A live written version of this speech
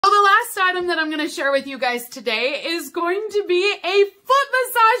last item that I'm going to share with you guys today is going to be a foot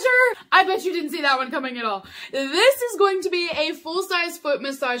massager. I bet you didn't see that one coming at all. This is going to be a full-size foot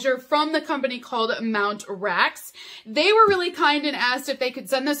massager from the company called MOUNTRAX. They were really kind and asked if they could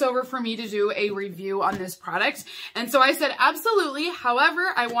send this over for me to do a review on this product. And so I said, absolutely. However,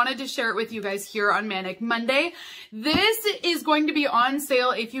 I wanted to share it with you guys here on Manic Monday. This is going to be on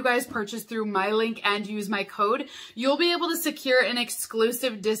sale if you guys purchase through my link and use my code. You'll be able to secure an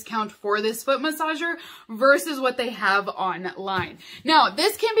exclusive discount for this foot massager versus what they have online. Now,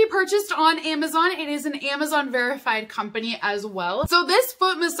 this can be purchased on Amazon. It is an Amazon verified company as well. So this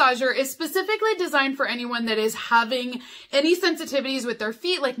foot massager is specifically designed for anyone that is having any sensitivities with their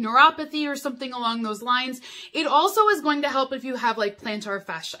feet, like neuropathy or something along those lines. It also is going to help if you have like plantar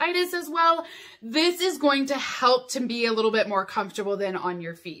fasciitis as well. This is going to help to be a little bit more comfortable than on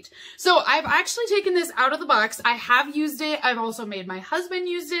your feet. So I've actually taken this out of the box. I have used it. I've also made my husband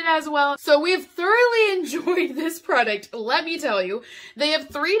use it as well. So we've thoroughly enjoyed this product. Let me tell you, they have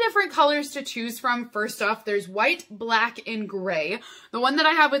 3 different colors to choose from. First off, there's white, black, and gray. The one that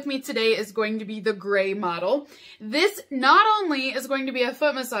I have with me today is going to be the gray model. This not only is going to be a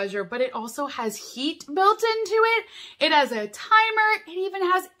foot massager, but it also has heat built into it. It has a timer. It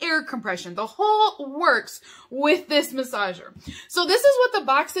even has air compression. The whole works with this massager. So this is what the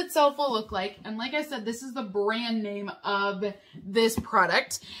box itself will look like. And like I said, this is the brand name of this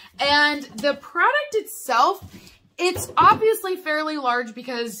product. And the product itself, it's obviously fairly large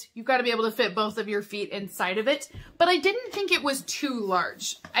because you've got to be able to fit both of your feet inside of it, but I didn't think it was too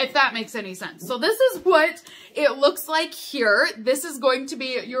large, if that makes any sense. So this is what it looks like here. This is going to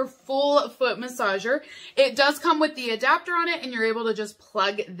be your full foot massager. It does come with the adapter on it, and you're able to just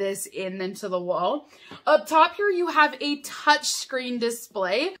plug this in into the wall. Up top here, you have a touch screen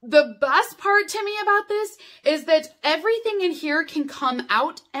display. The best part to me about this is that everything in here can come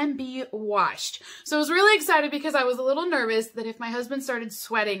out and be washed. So I was really excited because I was a little nervous that if my husband started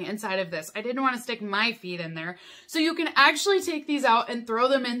sweating inside of this, I didn't want to stick my feet in there. So you can actually take these out and throw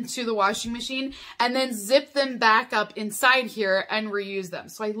them into the washing machine and then zip them back up inside here and reuse them.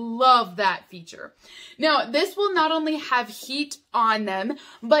 So I love that feature. Now, this will not only have heat on them,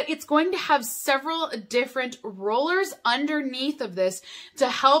 but it's going to have several different rollers underneath of this to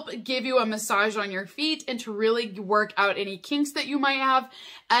help give you a massage on your feet and to really work out any kinks that you might have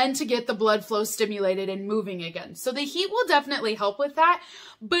and to get the blood flow stimulated and moving again. So the heat will definitely help with that.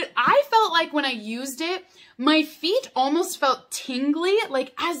 But I felt like when I used it, my feet almost felt tingly,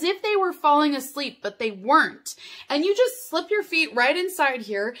 like as if they were falling asleep, but they weren't. And you just slip your feet right inside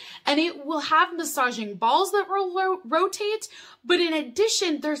here and it will have massaging balls that will rotate. But in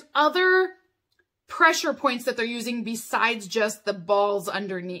addition, there's other pressure points that they're using besides just the balls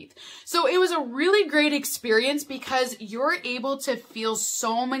underneath. So it was a really great experience because you're able to feel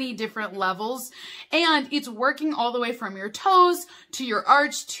so many different levels, and it's working all the way from your toes to your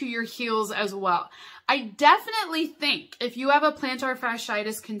arch to your heels as well. I definitely think if you have a plantar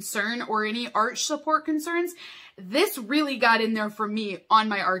fasciitis concern or any arch support concerns, this really got in there for me on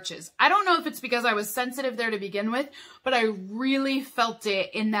my arches. I don't know if it's because I was sensitive there to begin with, but I really felt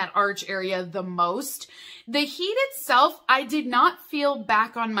it in that arch area the most. The heat itself, I did not feel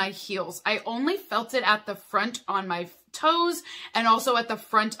back on my heels. I only felt it at the front on my toes and also at the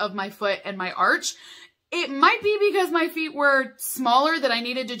front of my foot and my arch. It might be because my feet were smaller that I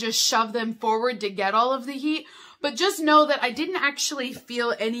needed to just shove them forward to get all of the heat, but just know that I didn't actually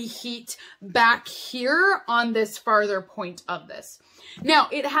feel any heat back here on this farther point of this. Now,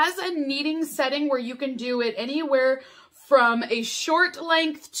 it has a kneading setting where you can do it anywhere from a short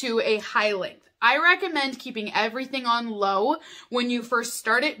length to a high length. I recommend keeping everything on low when you first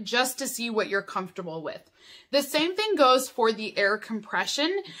start it just to see what you're comfortable with. The same thing goes for the air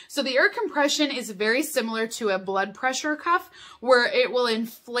compression. So the air compression is very similar to a blood pressure cuff where it will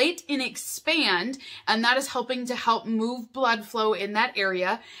inflate and expand, and that is helping to help move blood flow in that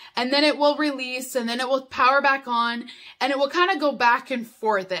area. And then it will release, and then it will power back on, and it will kind of go back and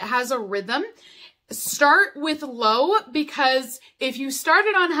forth. It has a rhythm. Start with low because if you start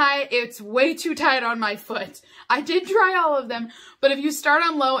it on high, it's way too tight on my foot. I did try all of them, but if you start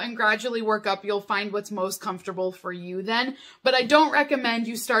on low and gradually work up, you'll find what's most comfortable for you then. But I don't recommend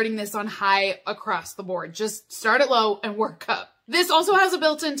you starting this on high across the board. Just start it low and work up. This also has a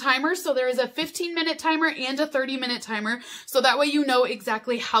built-in timer, so there is a 15-minute timer and a 30-minute timer, so that way you know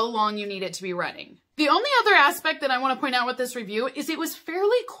exactly how long you need it to be running. The only other aspect that I want to point out with this review is it was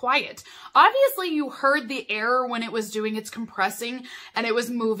fairly quiet. Obviously, you heard the air when it was doing its compressing and it was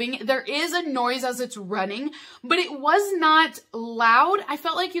moving. There is a noise as it's running, but it was not loud. I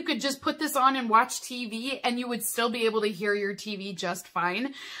felt like you could just put this on and watch TV and you would still be able to hear your TV just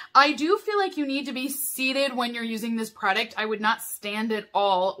fine. I do feel like you need to be seated when you're using this product. I would not stand at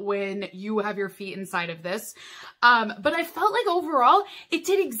all when you have your feet inside of this. But I felt like overall, it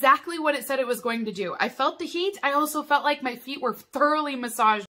did exactly what it said it was going to do. I felt the heat. I also felt like my feet were thoroughly massaged.